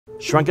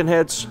Shrunken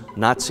heads,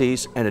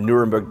 Nazis, and the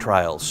Nuremberg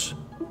trials.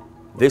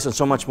 This and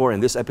so much more in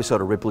this episode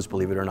of Ripley's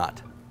Believe It or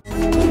Not.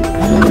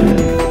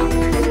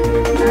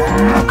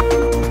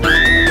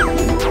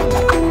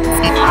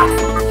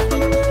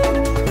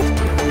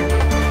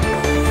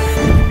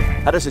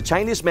 How does a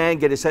Chinese man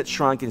get his head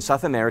shrunk in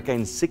South America in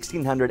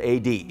 1600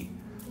 AD?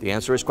 The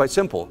answer is quite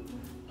simple.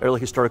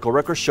 Early historical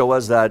records show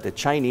us that the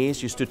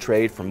Chinese used to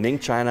trade from Ming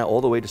China all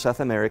the way to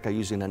South America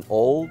using an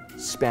old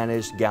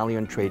Spanish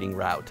galleon trading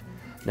route.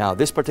 Now,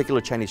 this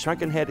particular Chinese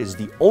shrunken head is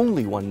the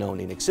only one known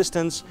in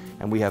existence,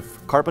 and we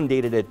have carbon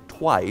dated it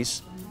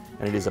twice,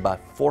 and it is about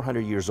 400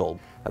 years old.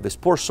 Now, this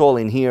poor soul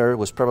in here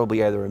was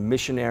probably either a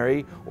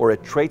missionary or a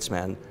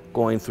tradesman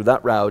going through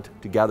that route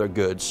to gather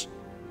goods,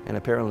 and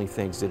apparently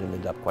things didn't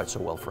end up quite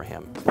so well for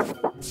him.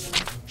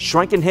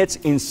 Shrunken heads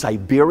in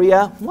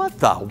Siberia? What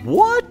the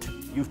what?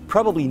 You've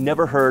probably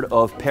never heard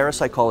of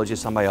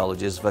parapsychologist and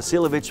biologist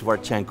Vasilievich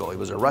Varchenko. He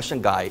was a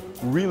Russian guy,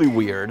 really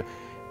weird.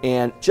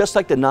 And just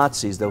like the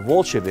Nazis, the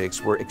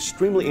Bolsheviks were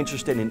extremely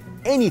interested in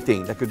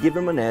anything that could give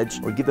them an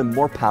edge or give them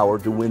more power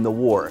to win the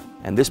war.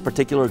 And this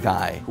particular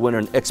guy went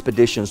on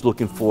expeditions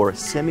looking for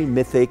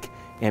semi-mythic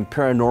and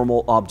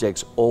paranormal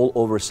objects all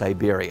over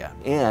Siberia.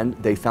 And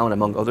they found,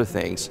 among other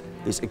things,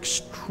 these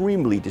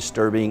extremely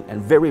disturbing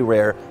and very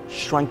rare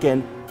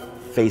shrunken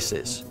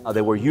faces.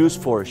 They were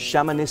used for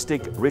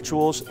shamanistic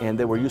rituals, and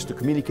they were used to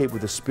communicate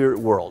with the spirit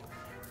world.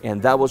 And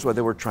that was what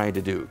they were trying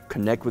to do,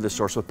 connect with the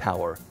source of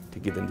power to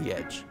give them the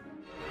edge.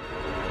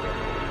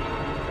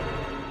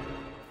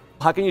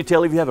 How can you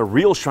tell if you have a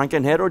real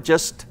shrunken head or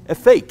just a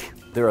fake?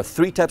 There are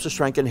three types of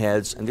shrunken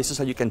heads, and this is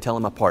how you can tell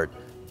them apart.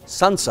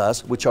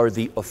 Sansas, which are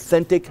the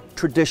authentic,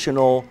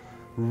 traditional,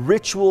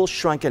 ritual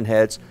shrunken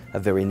heads,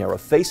 have very narrow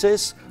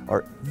faces,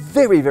 are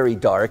very, very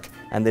dark,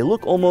 and they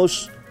look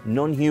almost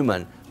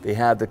non-human. They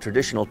have the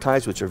traditional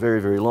ties, which are very,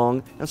 very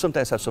long, and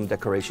sometimes have some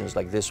decorations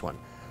like this one.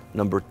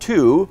 Number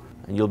two,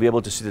 and you'll be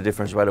able to see the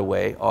difference right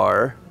away,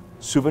 are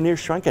souvenir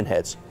shrunken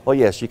heads. Oh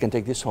yes, you can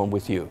take this home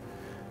with you.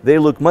 They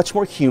look much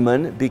more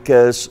human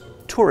because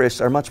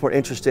tourists are much more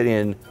interested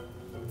in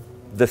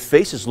the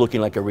faces looking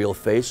like a real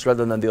face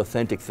rather than the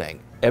authentic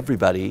thing.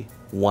 Everybody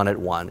wanted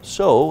one.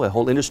 So a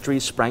whole industry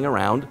sprang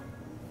around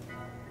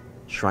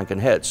shrunken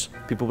heads.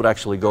 People would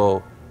actually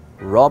go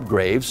rob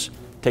graves,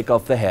 take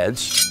off the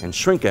heads, and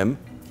shrink them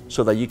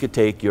so that you could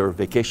take your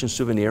vacation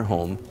souvenir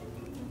home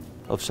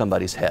of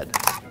somebody's head.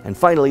 And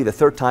finally, the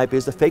third type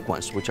is the fake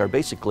ones, which are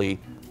basically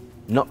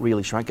not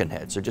really shrunken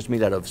heads. They're just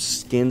made out of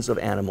skins of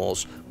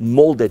animals,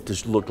 molded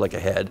to look like a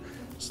head.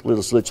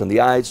 Little slits on the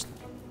eyes,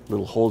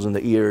 little holes in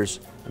the ears,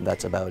 and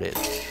that's about it.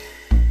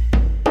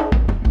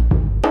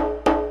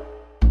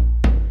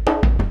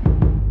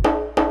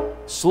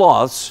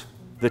 Sloths,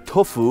 the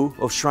tofu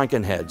of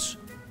shrunken heads.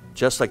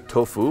 Just like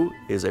tofu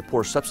is a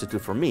poor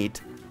substitute for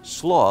meat,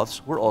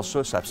 sloths were also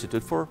a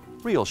substitute for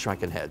real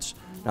shrunken heads.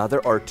 Now,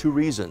 there are two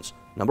reasons.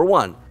 Number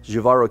one,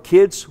 Jivaro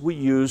kids would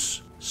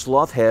use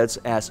sloth heads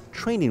as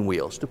training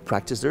wheels to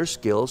practice their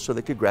skills so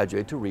they could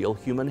graduate to real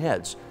human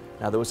heads.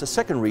 Now, there was a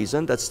second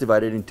reason that's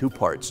divided in two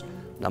parts.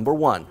 Number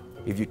one,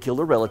 if you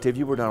killed a relative,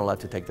 you were not allowed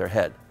to take their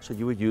head. So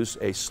you would use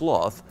a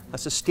sloth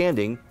as a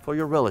stand-in for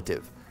your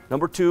relative.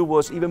 Number two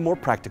was even more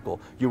practical.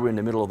 You were in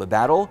the middle of a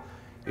battle.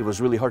 It was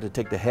really hard to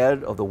take the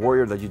head of the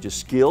warrior that you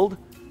just killed.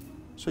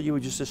 So you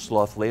would use a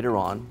sloth later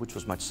on, which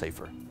was much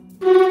safer.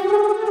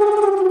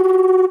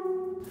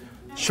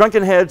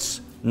 Shrunken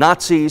heads,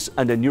 Nazis,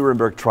 and the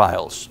Nuremberg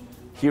trials.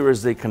 Here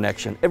is the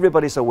connection.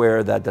 Everybody's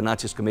aware that the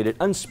Nazis committed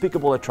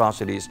unspeakable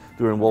atrocities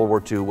during World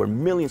War II, where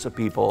millions of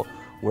people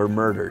were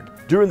murdered.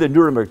 During the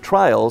Nuremberg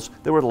trials,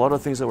 there were a lot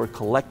of things that were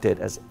collected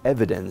as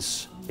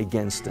evidence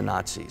against the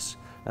Nazis.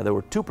 Now, there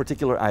were two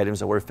particular items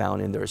that were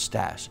found in their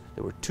stash.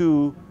 There were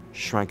two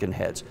shrunken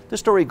heads. The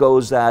story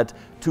goes that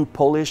two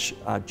Polish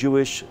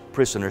Jewish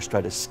prisoners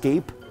tried to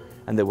escape,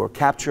 and they were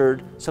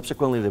captured.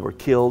 Subsequently, they were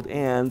killed,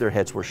 and their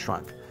heads were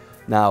shrunk.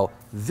 Now,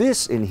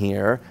 this in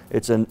here,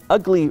 it's an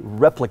ugly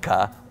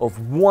replica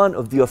of one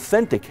of the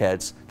authentic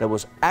heads that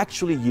was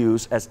actually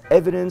used as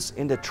evidence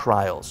in the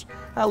trials.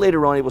 Now,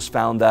 later on, it was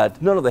found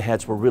that none of the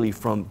heads were really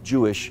from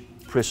Jewish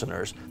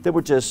prisoners. They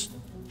were just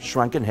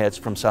shrunken heads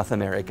from South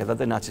America that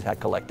the Nazis had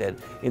collected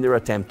in their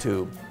attempt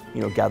to,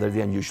 gather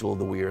the unusual,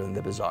 the weird, and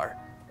the bizarre.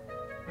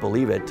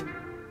 Believe it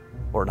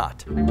or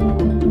not.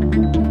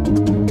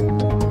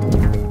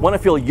 Want to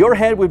fill your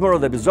head with more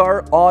of the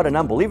bizarre, odd, and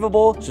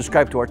unbelievable?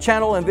 Subscribe to our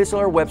channel and visit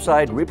our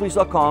website,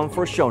 ripleys.com,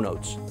 for show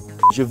notes.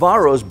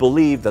 Jivaros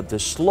believed that the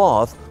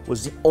sloth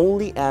was the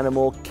only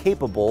animal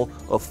capable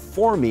of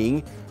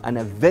forming an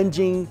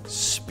avenging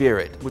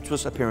spirit, which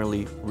was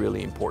apparently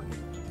really important.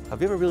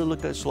 Have you ever really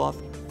looked at a sloth?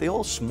 They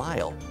all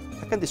smile.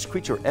 How can this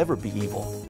creature ever be evil?